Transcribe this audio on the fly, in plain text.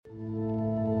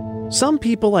Some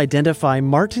people identify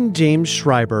Martin James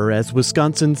Schreiber as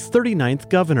Wisconsin's 39th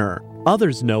governor.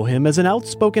 Others know him as an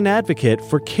outspoken advocate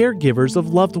for caregivers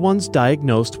of loved ones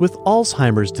diagnosed with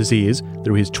Alzheimer's disease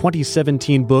through his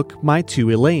 2017 book, My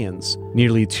Two Elaines.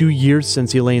 Nearly 2 years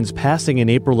since Elaine's passing in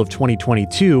April of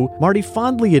 2022, Marty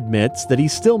fondly admits that he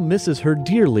still misses her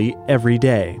dearly every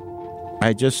day.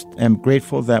 I just am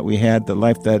grateful that we had the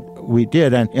life that we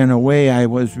did, and in a way I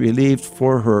was relieved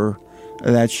for her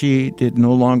that she did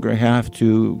no longer have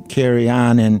to carry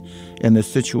on in the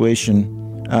situation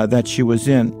that she was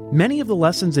in. Many of the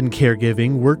lessons in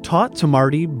caregiving were taught to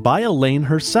Marty by Elaine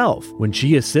herself when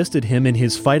she assisted him in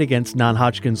his fight against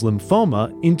non-Hodgkin's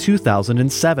lymphoma in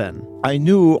 2007. I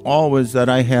knew always that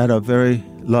I had a very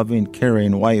loving,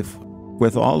 caring wife.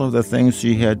 With all of the things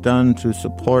she had done to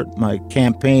support my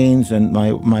campaigns and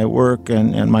my work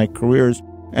and my careers.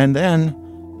 And then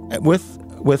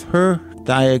with her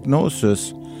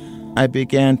diagnosis, I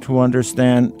began to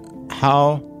understand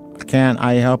how can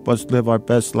I help us live our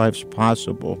best lives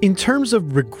possible. In terms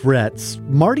of regrets,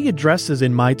 Marty addresses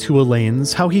in My Two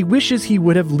Elaines how he wishes he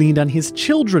would have leaned on his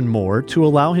children more to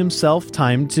allow himself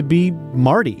time to be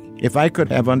Marty. If I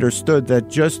could have understood that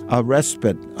just a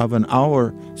respite of an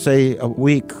hour, say a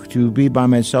week, to be by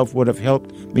myself would have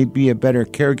helped me be a better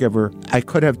caregiver, I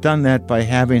could have done that by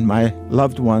having my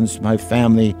loved ones, my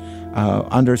family,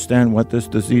 understand what this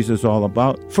disease is all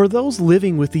about. For those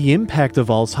living with the impact of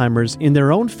Alzheimer's in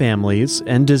their own families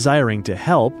and desiring to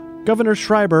help, Governor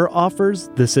Schreiber offers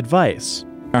this advice.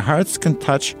 Our hearts can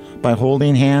touch by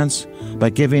holding hands, by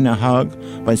giving a hug,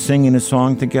 by singing a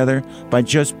song together, by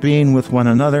just being with one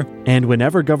another. And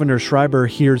whenever Governor Schreiber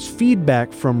hears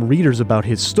feedback from readers about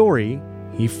his story,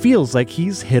 he feels like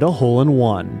he's hit a hole in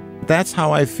one. That's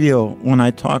how I feel when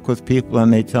I talk with people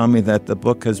and they tell me that the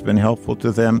book has been helpful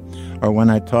to them, or when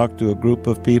I talk to a group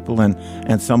of people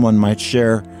and someone might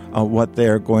share what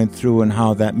they're going through and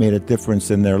how that made a difference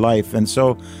in their life. And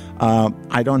so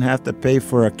I don't have to pay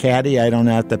for a caddy, I don't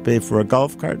have to pay for a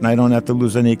golf cart, and I don't have to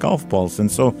lose any golf balls.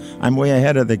 And so I'm way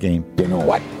ahead of the game. You know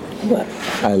what?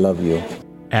 I love you.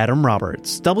 Adam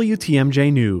Roberts,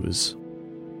 WTMJ News.